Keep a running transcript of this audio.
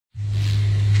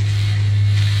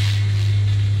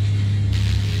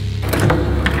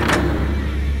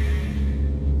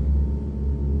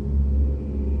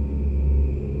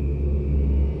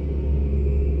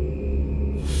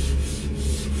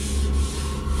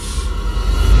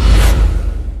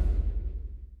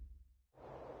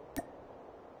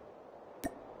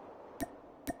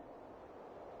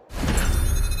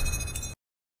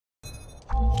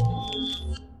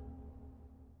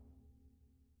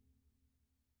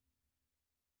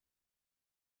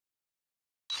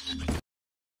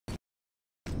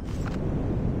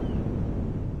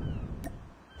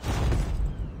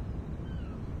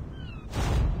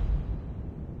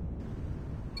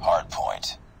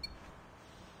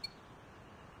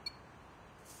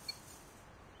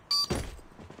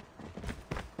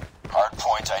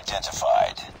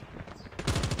identified.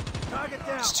 Target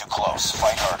down. It's too close.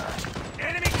 Fight harder.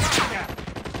 Enemy contact.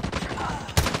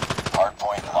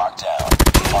 Hardpoint locked down.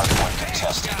 Hardpoint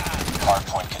contested.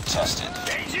 Hardpoint contested.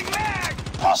 Changing mag.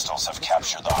 Hostiles have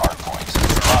captured the hardpoint.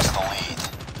 Lost the lead.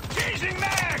 Changing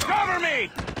mag. Cover me.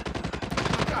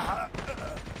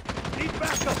 Need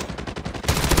backup.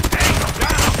 Tango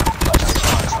down.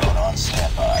 Hunter-killer drone on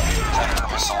standby. Predator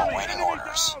missile awaiting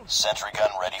orders. Sentry gun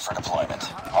ready for deployment.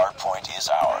 Hardpoint is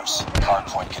ours.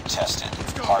 Hardpoint contested.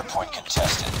 Hardpoint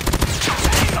contested.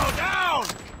 Tango down.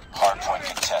 Hardpoint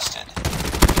contested.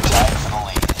 Tied for the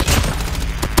lead.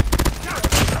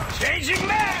 Changing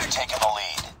mag. Taking the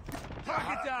lead.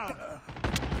 Target down.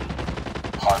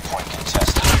 Hardpoint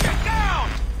contested. Target down.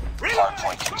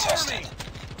 Hardpoint contested.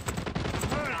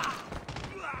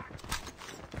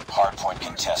 Hardpoint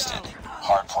contested.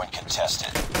 Hardpoint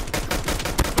contested.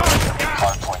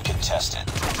 Hardpoint contested.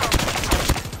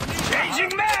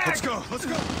 Changing mag. Let's go. Let's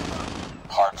go.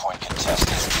 Hardpoint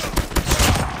contested.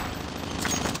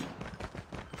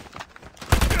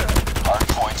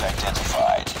 Hardpoint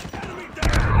identified.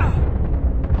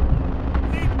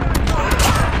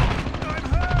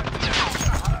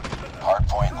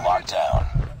 Hardpoint locked down.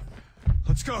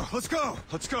 Let's go. Let's go.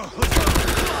 Let's go. Let's go.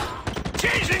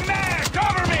 Changing mag.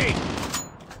 Cover me.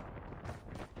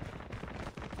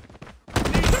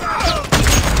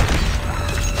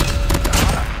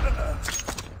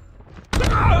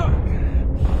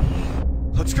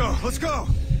 Let's go. Let's go.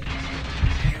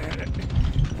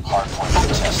 Hardpoint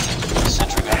contested.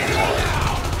 Sentry gun deployed.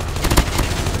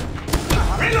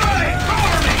 Reloading.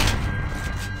 Cover me.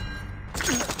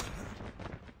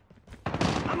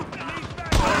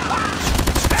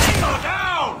 Tango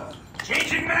down.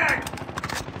 Changing mag.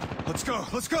 Let's go.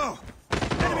 Let's go.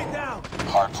 Enemy down.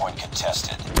 Hardpoint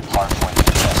contested. Hardpoint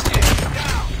contested.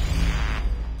 Down.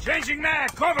 Changing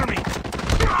mag. Cover me.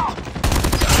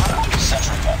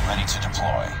 Sentry gun ready to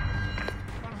deploy.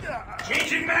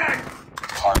 Changing mag.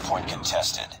 Hardpoint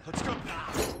contested. Let's go.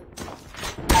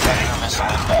 Predator missile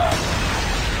inbound.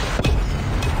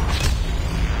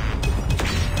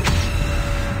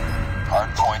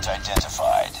 Hardpoint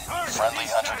identified. Friendly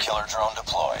hunter-killer drone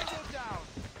deployed.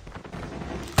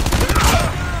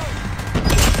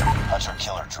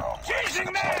 Hunter-killer drone ready for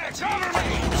Changing mag. deployment. Cover me.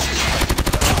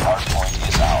 Hardpoint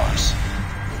is ours.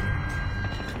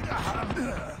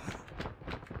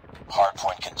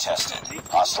 Hardpoint contested.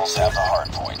 Hostiles have the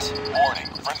hardpoint. Warning,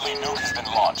 friendly nuke has been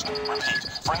launched. Repeat,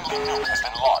 friendly nuke has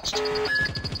been launched.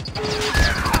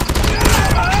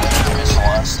 Missile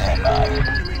on standby.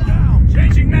 Enemy down.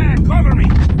 Changing mag. Cover me.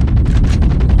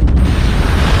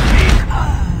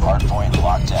 Hardpoint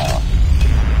locked down.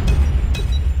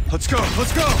 Let's go.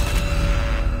 Let's go.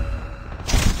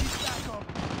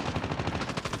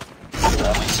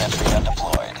 Friendly sentry gun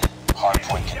deployed.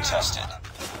 Hardpoint contested.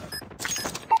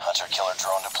 Hunter-killer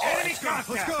drone Enemy deployed.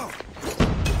 Let's contact. go.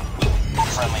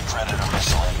 Friendly Predator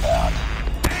missile inbound.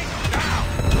 Tango down.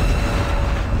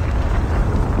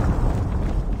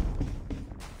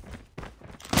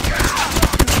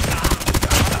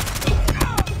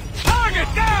 Target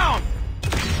down.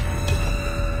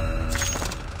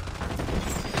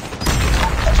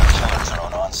 Hunter-killer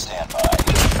drone on standby.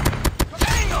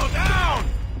 Tango down.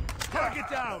 Target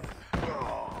down.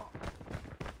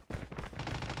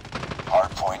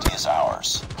 Hardpoint is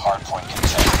ours. Hardpoint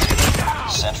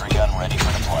contested. Sentry gun ready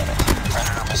for deployment.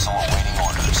 Predator missile awaiting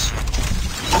orders.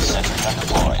 Sentry gun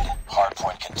deployed.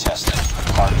 Hardpoint contested.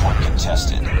 Hardpoint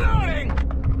contested. Reloading.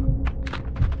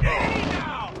 Enemy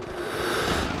down.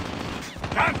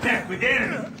 Contact with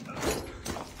enemy.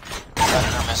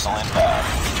 Predator missile inbound.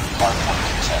 Hardpoint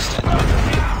contested.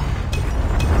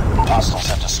 Hostiles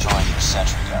have destroyed your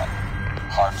sentry gun.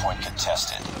 Hardpoint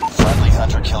contested. Friendly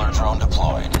hunter-killer drone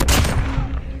deployed.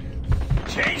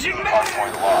 Changing mag.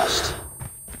 Hardpoint lost.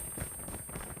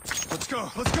 Let's go.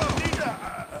 Let's go.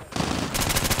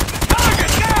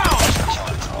 Target down.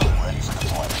 Hunter-killer drone ready for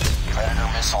deployment. Predator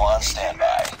missile on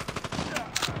standby.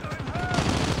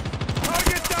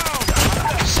 Target down.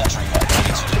 Sentry gun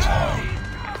ready to deploy.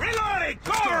 Reloading.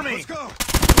 Cover me. Let's go.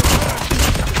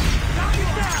 Target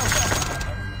down.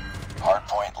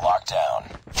 Hardpoint locked down.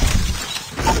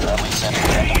 Friendly sentry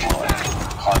gun deployed.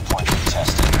 Hardpoint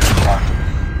contested.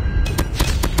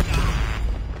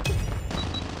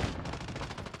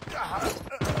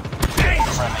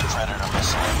 Friendly Predator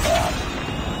missile inbound.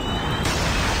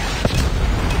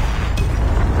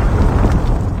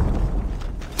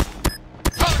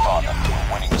 Keep on them. We're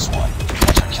winning this one.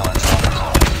 Hunter-killer drone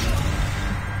deployed.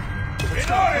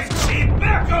 Reloading. Need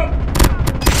backup.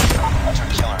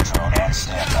 Hunter-killer drone on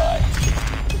standby.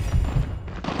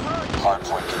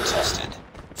 Hardpoint contested.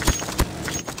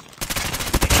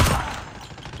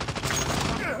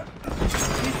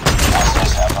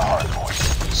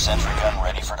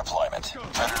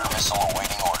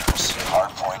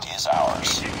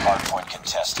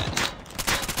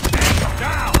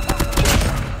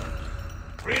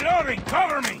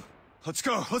 Let's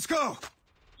go, let's go!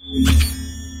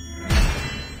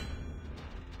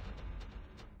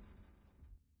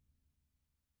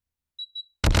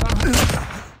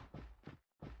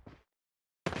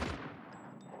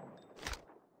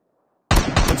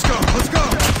 Let's go, let's go!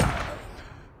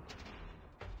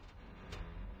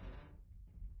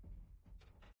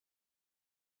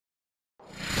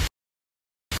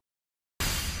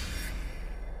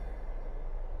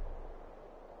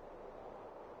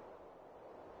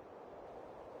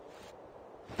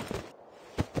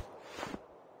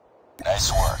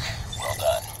 Nice work. Well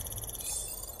done.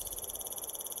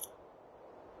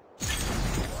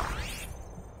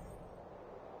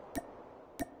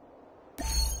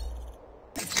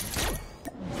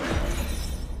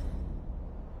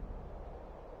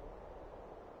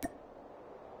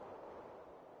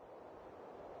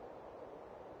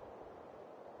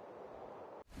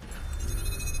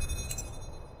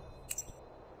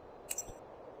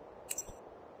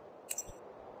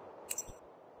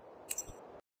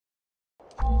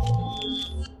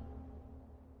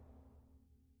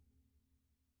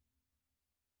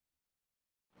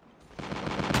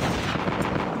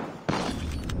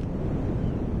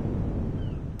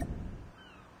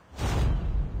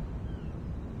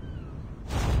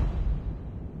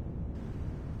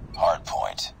 Hard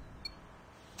point.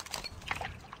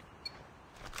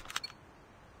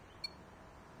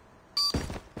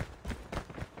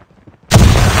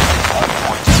 Hard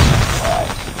point identified.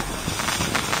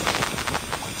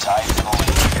 We tied for the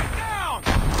lead. Down!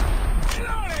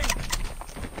 Reloading!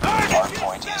 Hard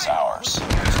point is ours.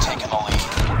 We've taken the lead.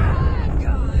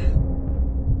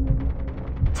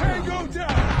 Tango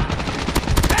down!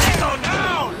 Tango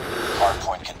down! Hard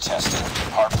point contested.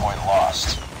 Hard point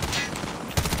lost.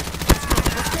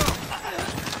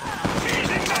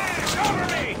 Changing mag! Cover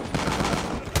me!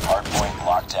 Hard point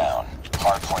locked down.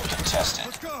 Hard point contested.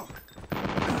 Let's go!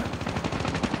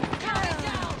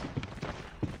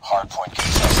 Hard point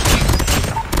contested.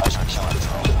 Hunter killer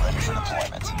drone ready for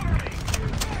deployment.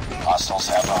 Hostiles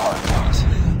have the hard point.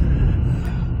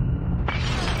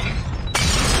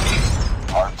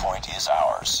 Hard point is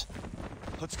ours.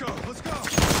 Let's go, let's go!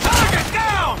 Target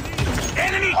down!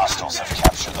 Enemy! Hostiles have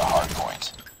captured the hard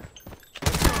point.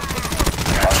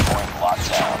 Hard point locked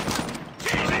down.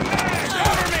 Changing mag!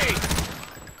 Cover me!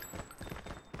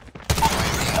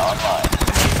 UAV online.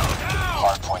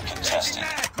 Hard point contested.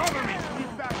 Mag, cover me!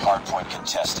 Hard point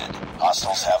contested.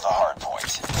 Hostiles have the hard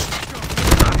point.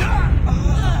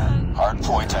 Hard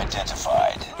point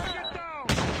identified. Target down!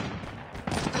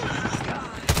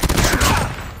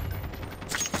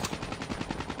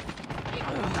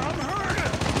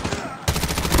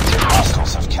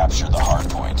 Hostiles have captured the hard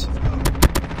point.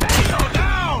 Tango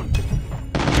down!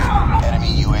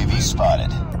 Enemy UAV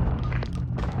spotted.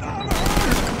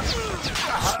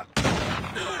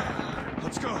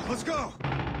 Let's go, let's go!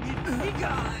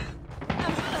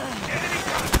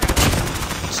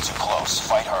 It's too close.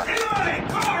 Fight harder. Reloading!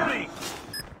 Cover me!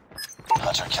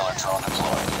 Hunter killer drone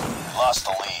deployed. We lost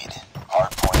the lead.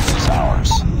 Hard point is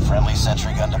ours. Friendly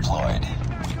sentry gun deployed.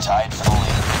 We tied for the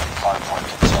lead. Hard point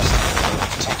contested.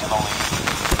 We've taken the lead.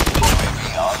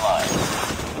 UAV online.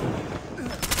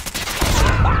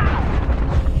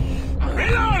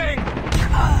 Reloading!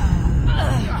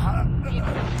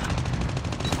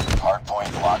 Hard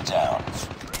point locked down.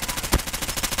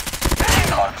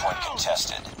 Hard point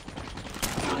contested.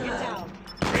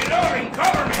 Reloading!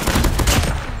 Cover me!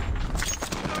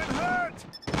 I'm hurt!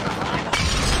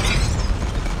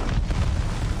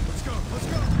 Let's go, let's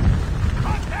go!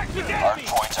 Contact with Hard enemy!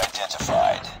 point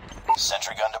identified.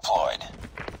 Sentry gun deployed.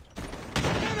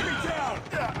 Enemy down!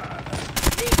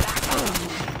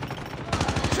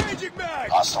 Changing mag!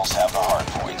 Hostiles have the hard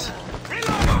point.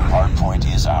 Reloading! Hard point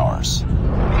is ours.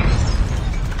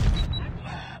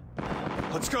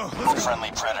 Let's go, let's go!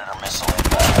 Friendly Predator missile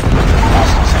inbound.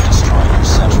 Hostiles have destroyed your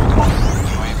sentry gun.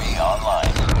 UAV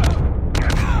online.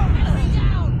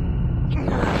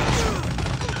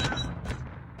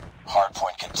 Hard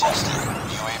point contested.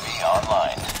 UAV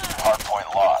online. Hard point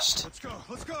lost. Let's go,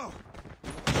 let's go!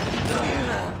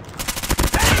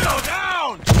 Tango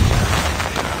down!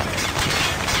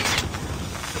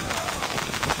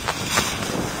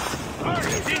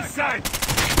 Target inside!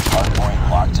 Hard point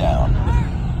locked down.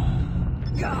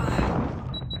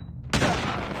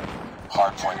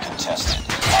 Hard point contested.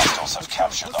 Hostiles have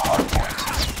captured the hard point.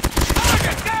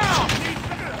 Target down!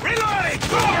 Reloading!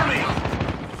 Cover me!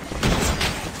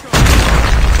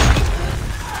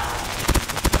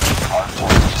 Hard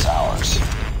point is ours.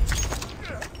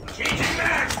 Changing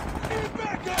mag!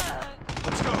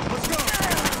 Let's go, let's go!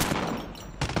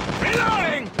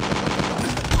 Reloading!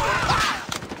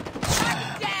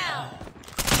 Down!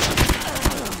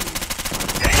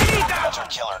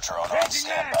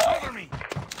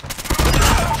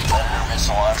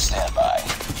 missile on standby.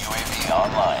 UAV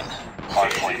online.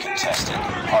 Hardpoint contested.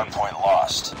 Hardpoint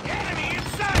lost. Enemy in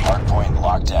sight! Hardpoint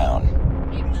locked down.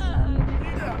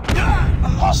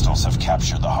 Hostiles have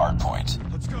captured the hardpoint.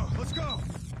 Let's go. Let's go.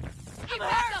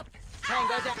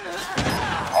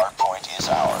 Hardpoint is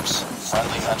ours.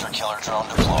 Friendly hunter-killer drone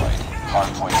deployed.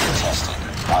 Hardpoint contested.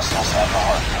 Hostiles have the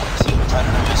hardpoint.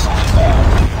 Predator missile inbound.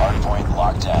 Hardpoint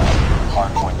locked down.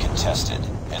 Hardpoint contested.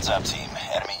 Heads up, team.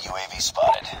 Enemy UAV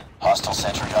spotted. Hostile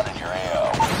sentry gun in your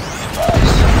AO. Be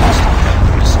advised. Hostile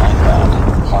Predator missile inbound.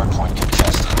 Hardpoint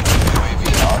contested. UAV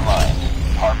online.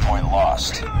 Hardpoint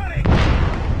lost.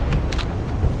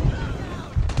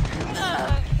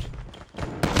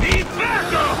 Need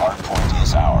backup! Hardpoint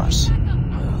is ours.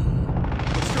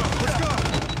 Let's go. Let's go.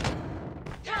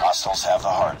 Hostiles have the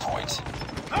hardpoint.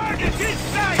 Target in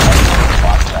sight!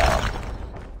 Locked down.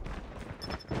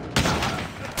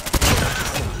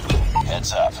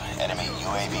 Heads up. Enemy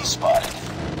UAV spotted.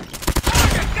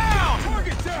 Target down!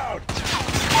 Target down.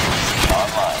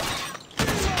 Online.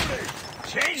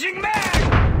 Changing mag!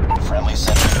 Friendly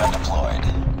sentry gun deployed.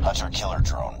 Hunter-killer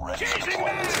drone ready for Changing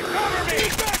mag! deployment. Cover me!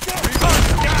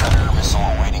 Predator missile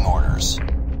awaiting orders.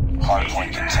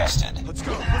 Hardpoint contested. Let's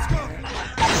go. Let's go.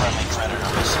 Friendly Predator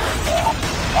missile inbound.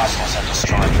 Hostiles have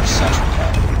destroyed your sentry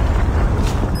gun.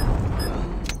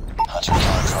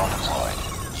 Hunter-killer drone deployed.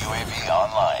 UAV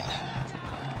online.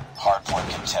 Hardpoint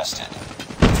contested.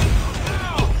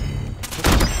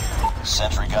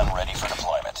 Sentry gun ready for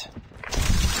deployment.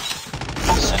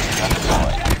 Sentry gun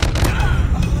deployed.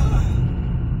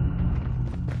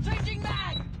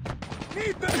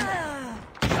 Need that.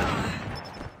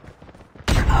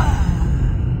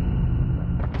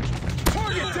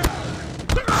 Target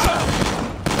down.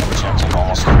 Objective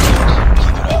almost complete.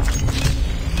 Keep it up.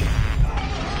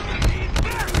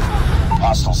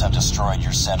 Hostiles have destroyed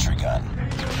your sentry gun.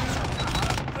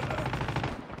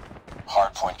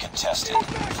 Hardpoint contested.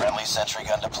 Friendly sentry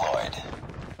gun deployed.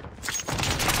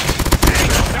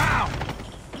 Down!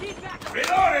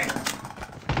 Reloading!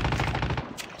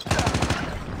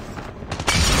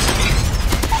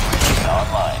 UAV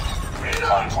online.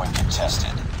 Hardpoint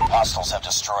contested. Hostiles have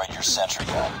destroyed your sentry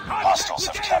gun. Hostiles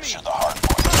have captured the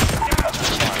hardpoint.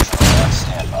 Hunter-killer drone on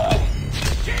standby.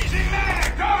 Changing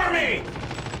mag! Cover me!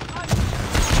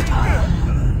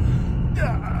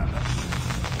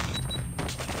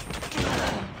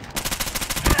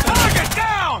 Target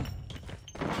down!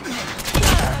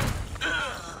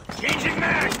 Changing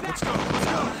mag! Let's go. Let's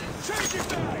go. Changing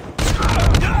back.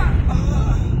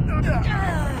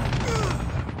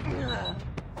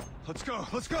 Let's go.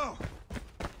 Let's go.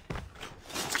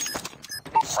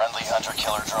 Friendly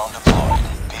hunter-killer drone deployed.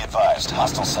 Be advised,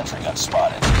 hostile sentry gun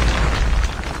spotted.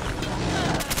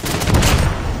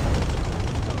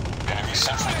 Enemy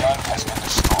sentry gun has been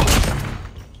destroyed.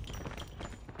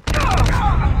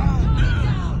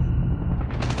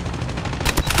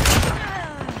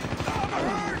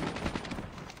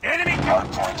 Enemy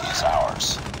Hardpoint is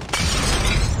ours.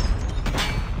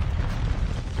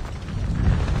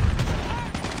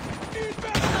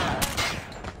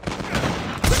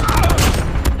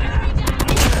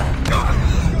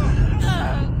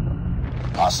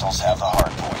 Hostiles have the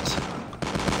hardpoint.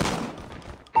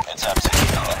 Heads up, team.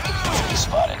 Enemy UAV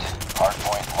spotted.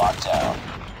 Hardpoint locked down.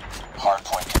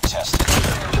 Hardpoint contested.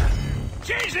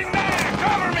 Changing mag!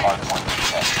 Cover me! Hardpoint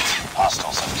contested.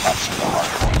 Hostiles have captured the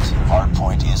hardpoint.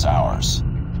 Hardpoint is ours.